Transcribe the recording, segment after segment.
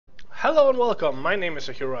Hello and welcome, my name is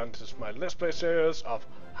Historial and this is my Let's Play series of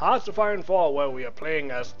HOI4 where we are playing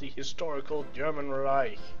as the historical German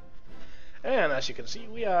Reich. And as you can see,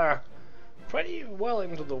 we are pretty well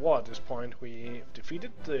into the war at this point. We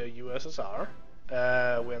defeated the USSR.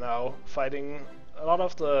 We're now fighting a lot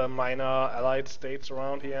of the minor allied states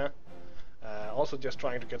around here. Also just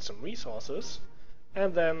trying to get some resources.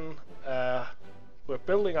 And then we're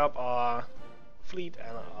building up our fleet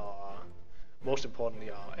and most importantly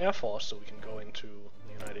our air force so we can go into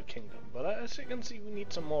the United Kingdom. But as you can see, we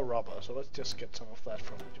need some more rubber, so let's just get some of that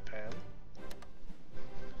from Japan.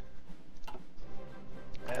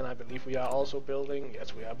 And I believe we are also building,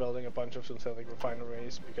 yes, we are building a bunch of synthetic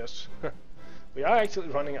refineries because we are actually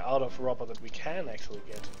running out of rubber that we can actually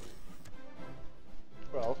get.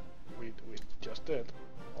 Well, we just did,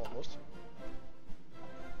 almost.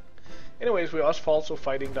 Anyways, we are also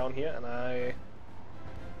fighting down here, and I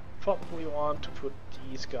probably want to put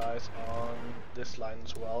these guys on this line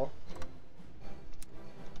as well.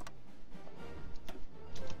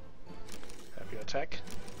 Have your attack.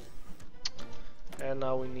 And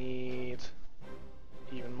now we need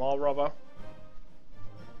even more rubber.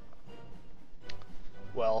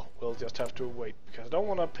 Well, we'll just have to wait because I don't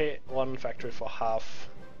want to pay one factory for half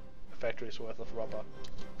a factory's worth of rubber.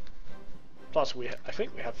 Plus, I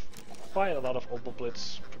think we have quite a lot of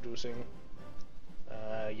Oberblitz producing.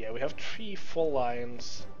 Yeah, we have 3 full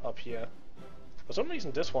lines up here. For some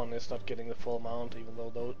reason this one is not getting the full amount, even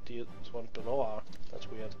though these ones below are. That's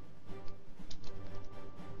weird.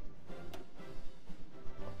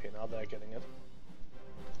 Okay, now they're getting it.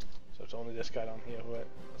 So it's only this guy down here who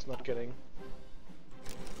is not getting.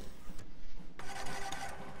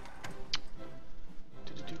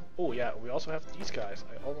 Oh yeah, we also have these guys.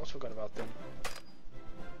 I almost forgot about them.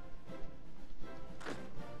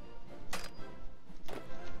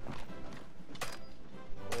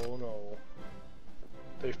 Oh no.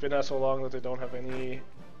 They've been there so long that they don't have any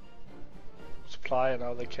supply and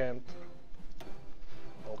now they can't.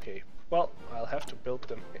 Okay. Well, I'll have to build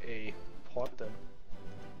them a port then.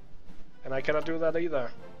 And I cannot do that either.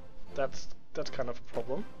 That's kind of a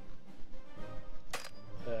problem.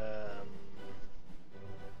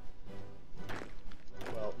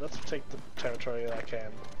 Well, let's take the territory that I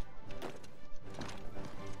can.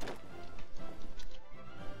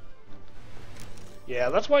 Yeah,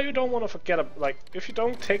 that's why you don't want to forget, like, if you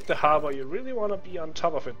don't take the harbor, you really want to be on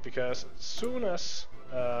top of it, because as soon as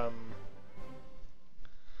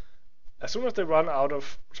they run out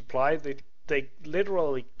of supply, they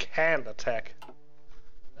literally can't attack.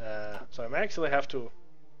 So I actually have to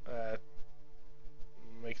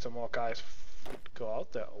make some more guys go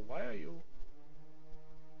out there. Oh, why are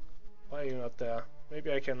you not there?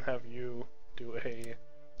 Maybe I can have you do a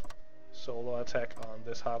solo attack on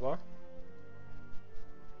this harbor.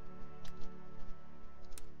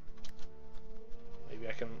 Maybe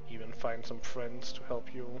I can even find some friends to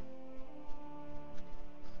help you.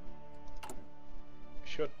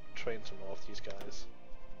 Should train some more of these guys.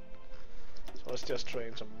 So let's just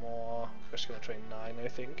train some more. We're just gonna train 9, I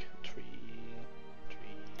think. 3.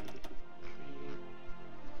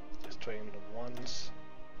 Just train them once.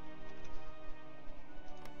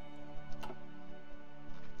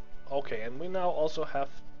 Okay, and we now also have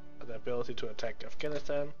the ability to attack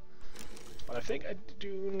Afghanistan. But I think I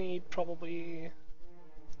do need probably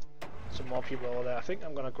some more people over there. I think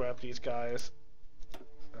I'm gonna grab these guys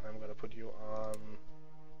and I'm gonna put you on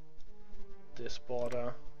this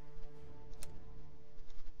border.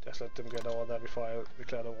 Just let them get over there before I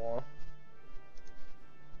declare the war.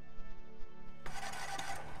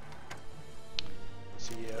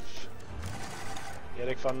 See if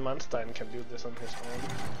Erik von Manstein can do this on his own.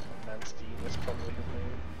 Manstein is probably his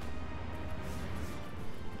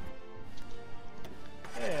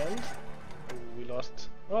name. And we lost.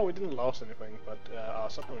 Well, we didn't lose anything, but our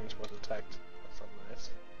submarines was attacked. That's not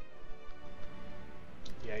nice.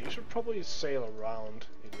 Yeah, you should probably sail around,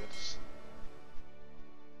 idiots.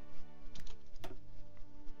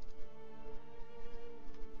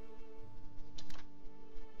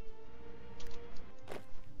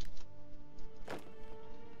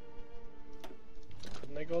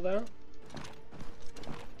 Couldn't they go there?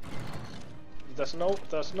 There's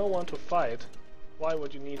no one to fight. Why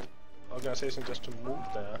would you need organization just to move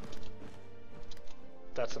there?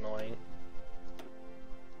 That's annoying.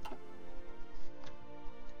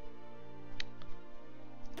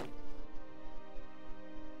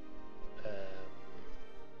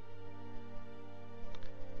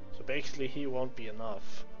 So basically he won't be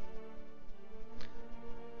enough.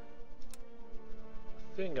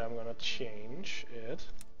 I think I'm gonna change it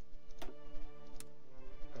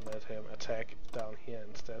and let him attack down here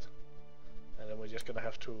instead. And then we're just gonna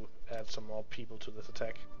have to add some more people to this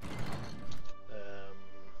attack.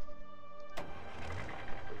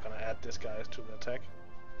 We're gonna add this guy to the attack.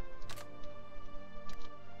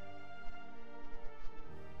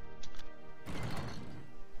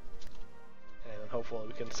 And hopefully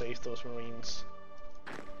we can save those marines.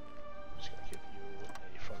 I'm just gonna give you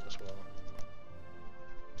a front as well.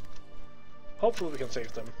 Hopefully we can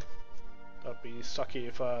save them. That'd be sucky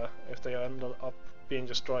if they end up being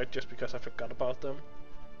destroyed just because I forgot about them.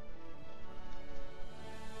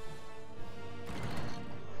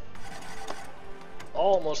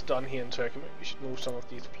 Almost done here in Turkey. Maybe we should move some of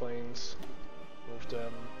these planes. Move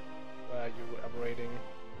them where you are operating.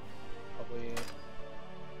 Probably.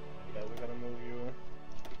 Yeah, we're gonna move you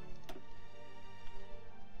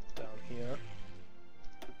down here.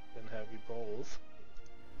 Then have you both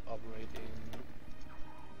operate in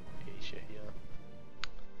Asia here.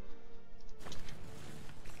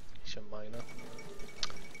 Asia Minor.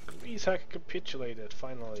 Greece had capitulated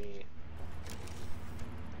finally.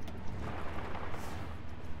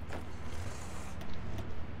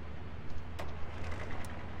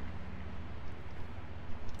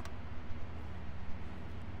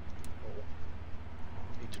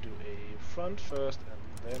 Front first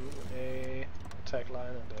and then a attack line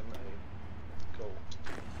and then a go.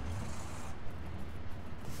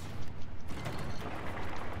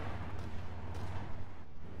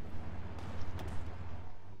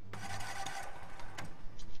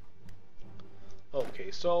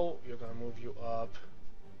 Okay, so you're gonna move you up.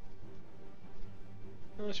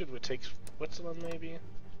 Should we take Switzerland maybe?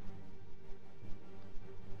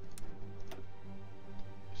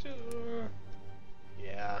 Sure.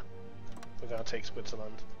 Yeah. We're gonna take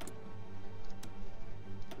Switzerland.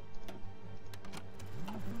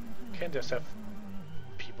 Can't just have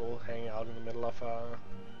people hanging out in the middle of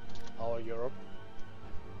our Europe.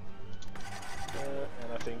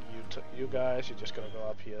 And I think you guys, you're just gonna go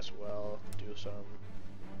up here as well. Do some.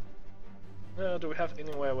 Do we have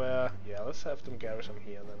anywhere where? Yeah, let's have them garrison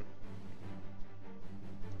here then.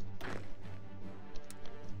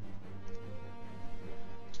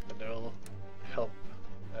 And they'll help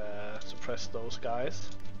suppress those guys.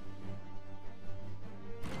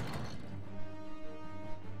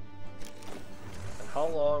 And how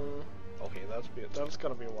long? Okay, that's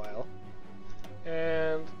gonna be a while.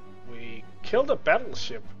 And we killed a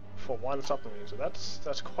battleship for one submarine, so that's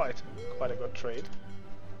quite a good trade.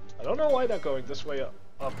 I don't know why they're going this way up.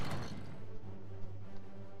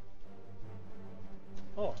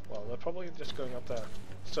 Oh, well, they're probably just going up there.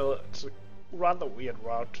 So it's a rather weird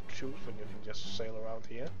route to choose when you can just sail around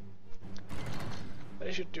here.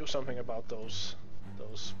 They should do something about those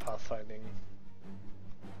pathfinding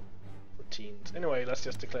routines. Anyway, let's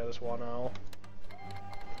just declare this war now.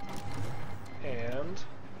 And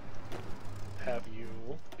have you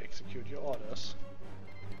execute your orders.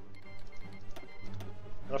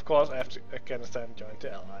 And of course, Afghanistan joined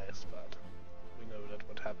the Allies, but we know that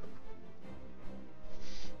would happen.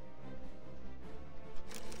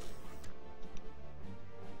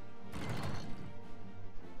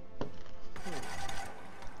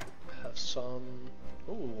 Have some.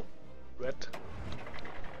 Ooh, red.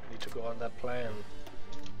 Need to go on that plan.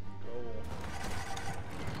 Go.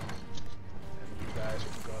 And you guys, you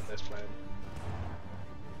can go on this plan.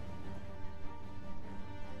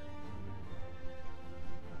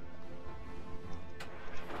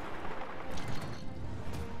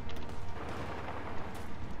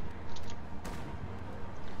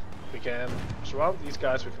 We can surround these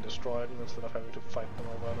guys, we can destroy them instead of having to fight them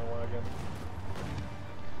over and over again.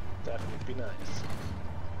 That would be nice.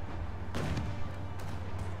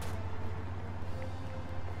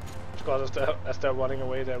 Of course, as they're running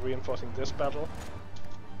away, they're reinforcing this battle.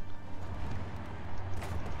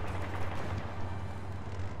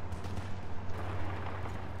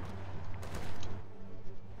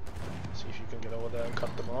 See if you can get over there and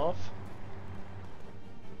cut them off.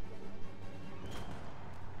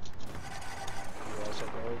 You also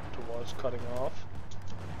go towards cutting off.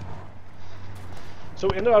 So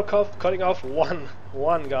we ended up cutting off one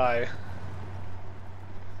guy.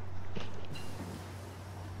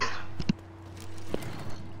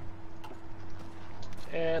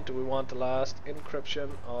 And do we want the last encryption,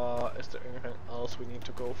 or is there anything else we need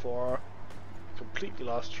to go for? Completely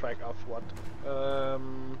lost track of what.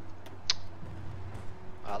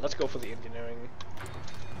 Let's go for the engineering.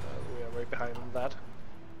 We are right behind that.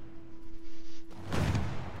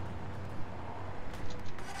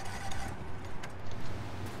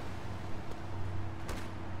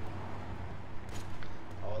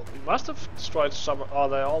 Oh, we must have destroyed some. Oh,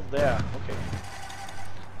 they're all there. Okay.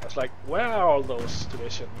 I was like, where are all those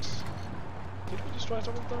divisions? Did we destroy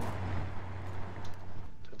some of them?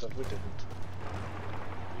 Turns out we didn't.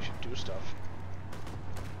 We should do stuff.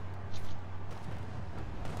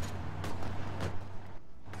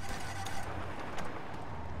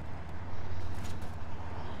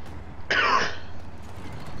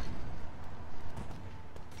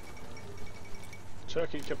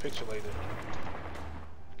 Turkey capitulated.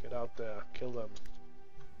 Get out there, kill them.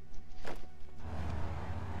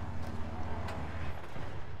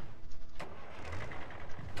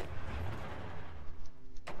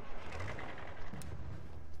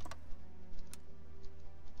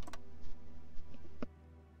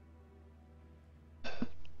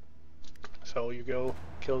 So you go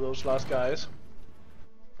kill those last guys.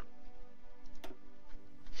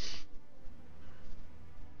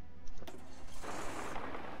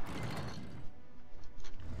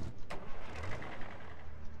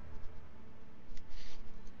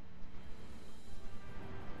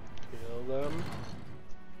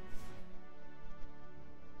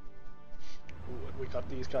 Got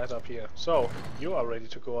these guys up here. So, you are ready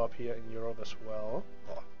to go up here in Europe as well.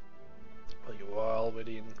 Oh. Well, you are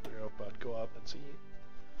already in Europe, but go up and see.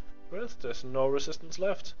 Well, there's no resistance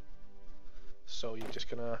left. So you're just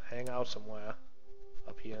gonna hang out somewhere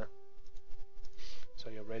up here. So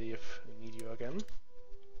you're ready if we need you again.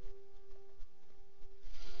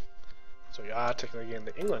 So you are technically in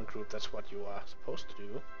the England group, that's what you are supposed to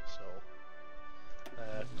do. So,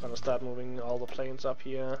 gonna start moving all the planes up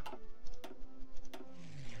here.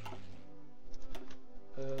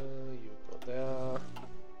 You go there,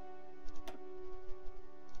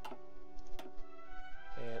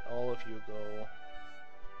 and all of you go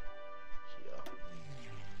here.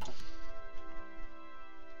 I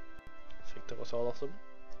think that was all of them.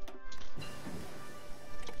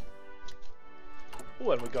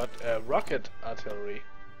 Oh, and we got rocket artillery.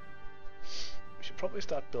 We should probably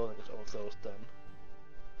start building some of those then.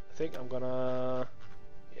 I think I'm gonna...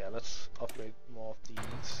 yeah, let's upgrade more of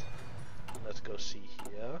these. Let's go see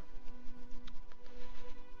here.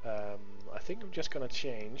 I think I'm just gonna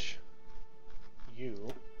change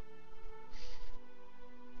you.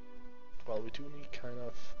 Well, we do need kind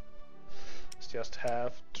of... let's just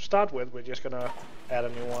have... to start with, we're just gonna add a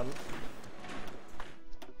new one.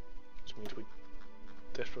 Which means we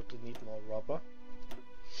desperately need more rubber.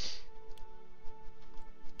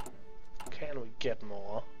 Can we get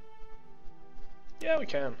more? Yeah, we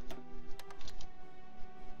can.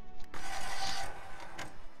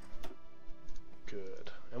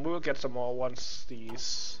 Good. And we will get some more once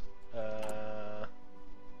these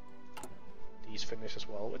finish as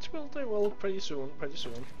well, which they will pretty soon.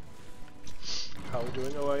 How are we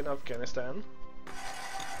doing over in Afghanistan?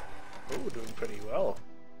 Oh, we're doing pretty well.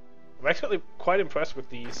 I'm actually quite impressed with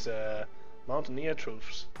these mountaineer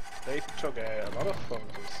troops. They took a lot of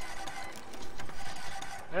focus.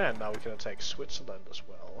 And now we can attack Switzerland as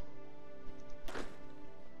well.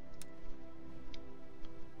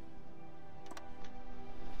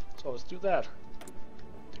 So let's do that.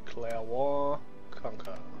 Declare war,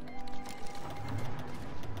 conquer.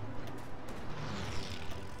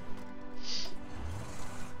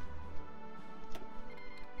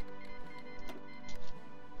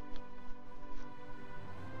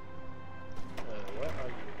 Where are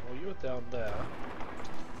you? Oh, you're down there.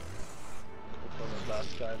 Go for the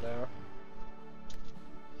last guy there.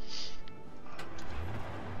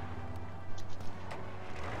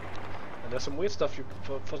 There's some weird stuff.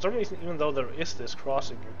 For some reason, even though there is this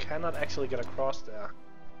crossing, you cannot actually get across there.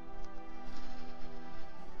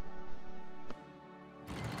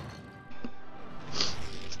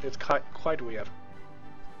 It's quite weird.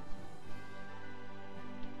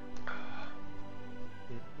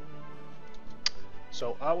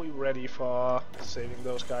 So, are we ready for saving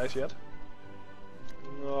those guys yet?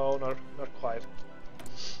 No, not quite.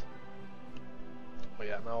 But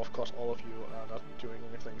yeah, now of course all of you are not doing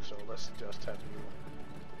anything, so let's just have you...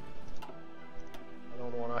 I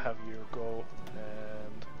don't want to have you go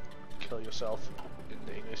and kill yourself in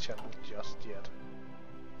the English channel just yet.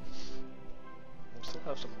 We still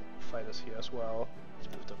have some fighters here as well. Let's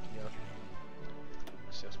move them here.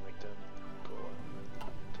 Let's just make them go and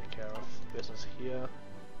take care of business here.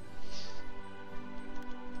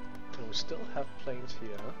 And we still have planes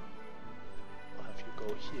here. I'll have you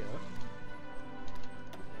go here.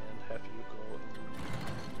 Have you go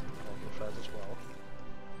in France as well.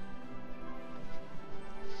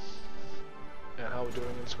 And how are we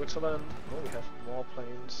doing in Switzerland? Oh, we have more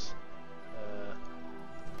planes.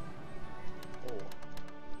 Oh,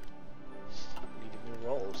 needing new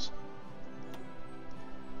roles.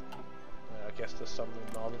 I guess there's some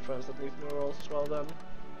in northern France that need new roles as well then.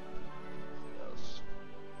 Yes.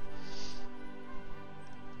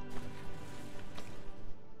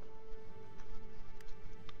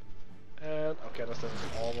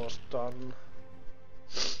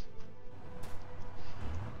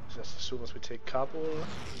 soon as we take Kabul.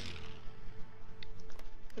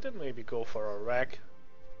 We did maybe go for Iraq.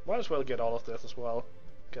 Might as well get all of this as well.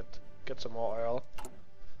 Get some more oil.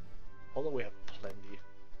 Although we have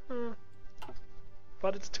plenty.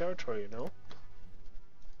 But it's territory, you know?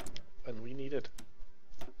 And we need it.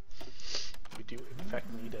 We do in fact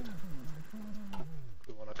need it.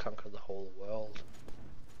 We want to conquer the whole world.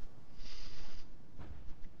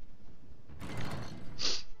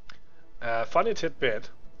 Funny tidbit,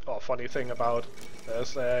 or funny thing about,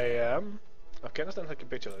 there's a Afghanistan has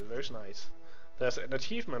capitulated, very nice. There's an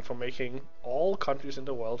achievement for making all countries in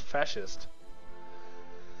the world fascist.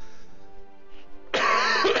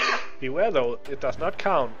 Beware though, it does not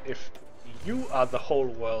count if you are the whole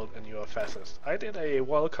world and you are fascist. I did a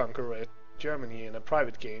world conquer at Germany in a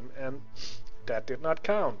private game and that did not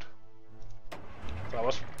count. That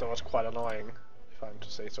was quite annoying, if I'm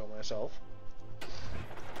to say so myself.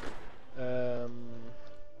 I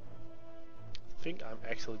think I'm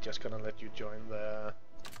actually just gonna let you join the...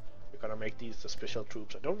 We're gonna make these the special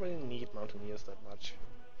troops. I don't really need mountaineers that much.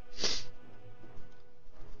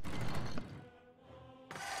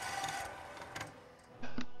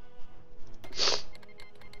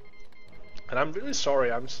 And I'm really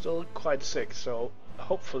sorry, I'm still quite sick, so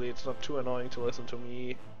hopefully it's not too annoying to listen to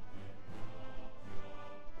me.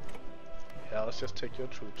 Yeah, let's just take your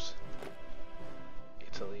troops.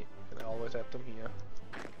 Italy, you can always add them here.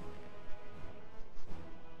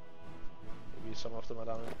 Maybe some of them are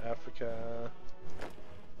down in Africa.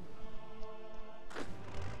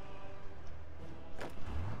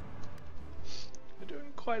 We're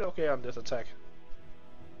doing quite okay on this attack.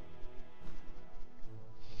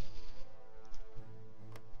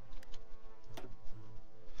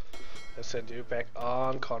 Let's send you back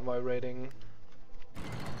on convoy raiding.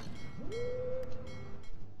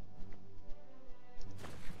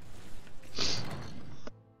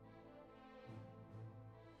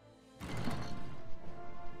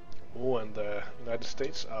 Oh, and the United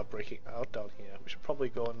States are breaking out down here. We should probably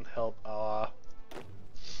go and help our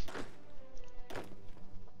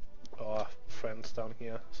friends down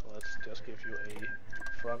here. So let's just give you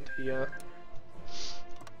a front here.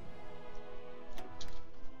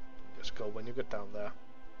 Just go when you get down there.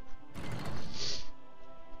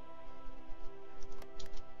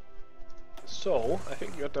 So, I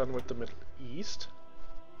think you're done with the Middle East.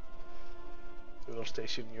 We will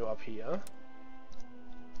station you up here.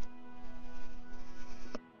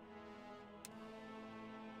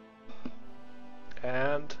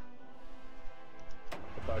 And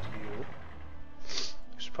about you.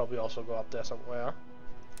 You should probably also go up there somewhere.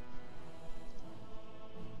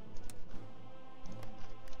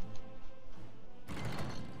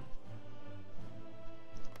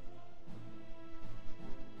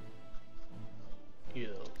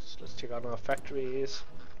 Yes, let's check out our factories.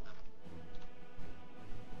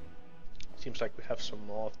 Seems like we have some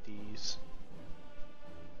more of these.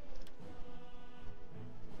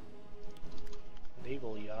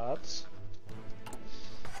 Naval yards.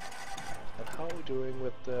 And how are we doing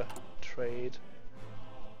with the trade?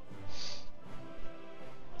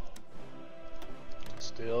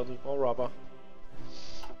 Still need more rubber.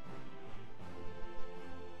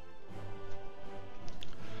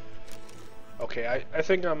 Okay, I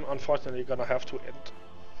think I'm unfortunately gonna have to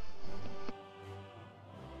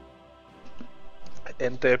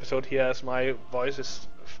end the episode here as my voice is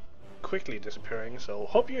quickly disappearing, so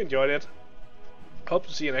hope you enjoyed it. Hope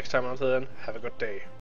to see you next time. Until then, have a good day.